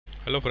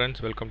Hello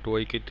friends, welcome to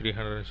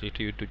IK360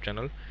 YouTube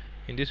channel.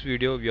 In this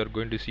video we are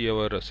going to see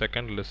our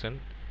second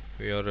lesson.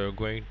 We are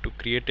going to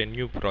create a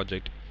new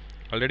project.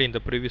 Already in the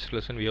previous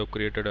lesson we have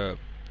created a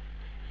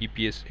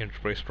EPS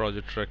enterprise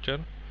project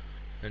structure,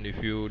 and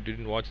if you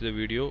didn't watch the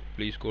video,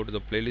 please go to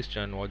the playlist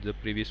and watch the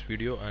previous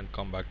video and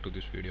come back to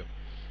this video.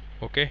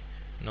 Okay,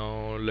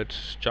 now let's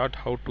start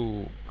how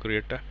to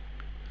create a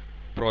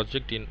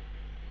project in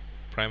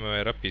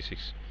Primavera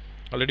P6.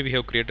 Already we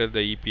have created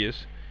the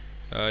EPS.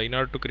 In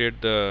order to create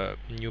the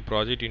new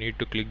project, you need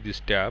to click this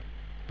tab,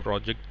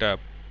 project tab.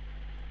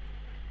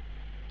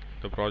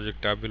 The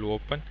project tab will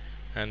open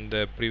and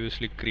the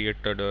previously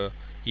created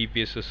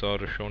EPSs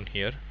are shown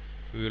here.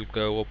 We will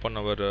open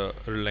our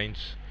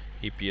Reliance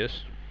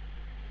EPS,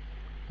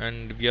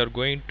 and we are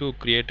going to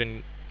create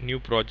a new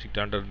project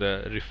under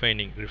the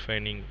refining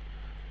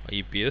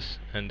EPS,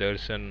 and there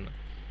is an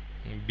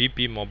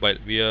BP mobile.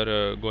 We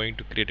are going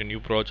to create a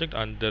new project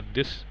under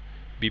this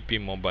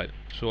BP mobile.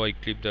 So I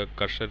click the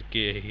cursor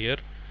key here,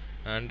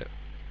 and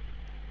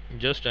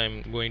just I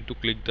am going to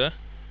click the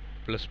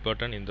plus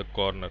button in the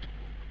corner.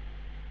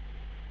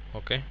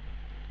 Okay,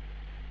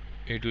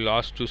 it will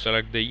ask to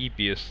select the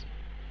EPS.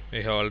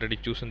 I have already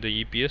chosen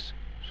the EPS,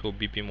 so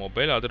BP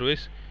mobile.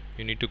 Otherwise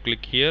you need to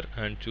click here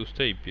and choose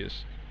the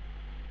EPS.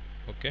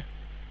 Okay,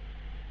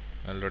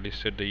 already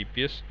set the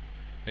EPS.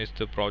 Next,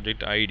 the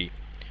project ID.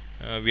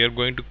 We are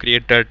going to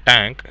create a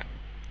tank.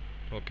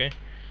 Okay,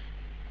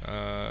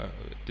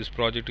 this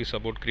project is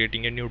about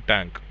creating a new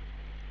tank.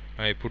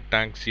 I put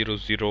tank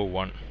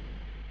 001.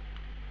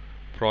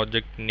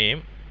 Project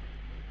name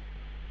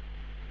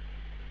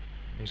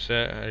is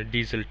a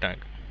diesel tank.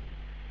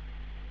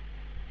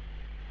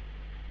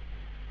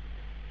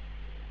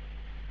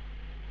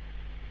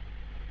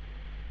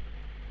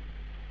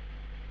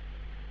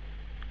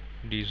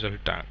 Diesel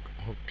tank.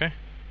 Okay,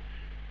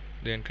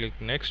 then click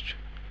next.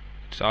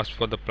 It's asked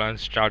for the plan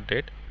start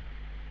date.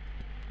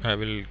 I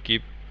will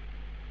keep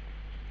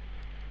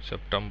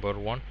September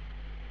 1.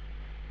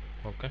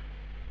 Okay,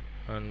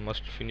 and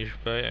must finish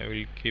by, I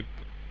will keep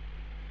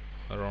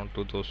around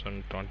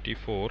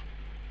 2024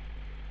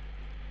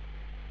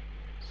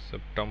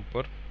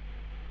 September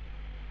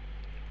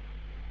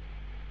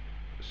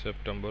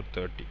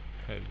 30.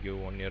 I'll give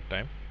 1 year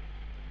time.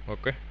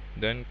 Okay,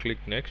 then click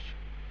next.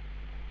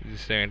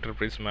 This is the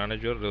enterprise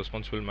manager,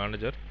 responsible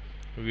manager.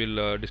 We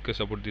will discuss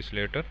about this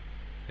later.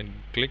 And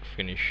click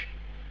finish.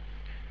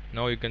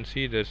 Now you can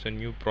see there's a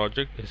new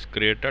project is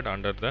created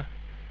under the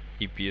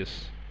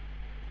EPS.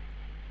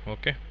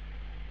 Okay,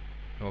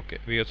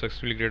 we have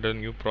successfully created a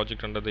new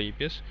project under the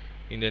EPS.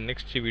 In the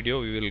next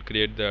video we will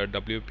create the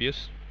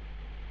WPS,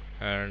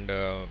 and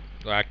the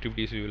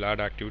activities, we will add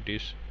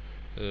activities,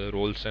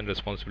 roles and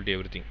responsibility,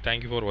 everything.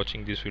 Thank you for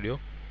watching this video.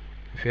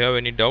 If you have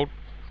any doubt,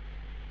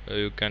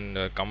 you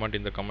can comment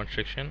in the comment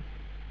section.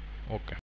 Okay.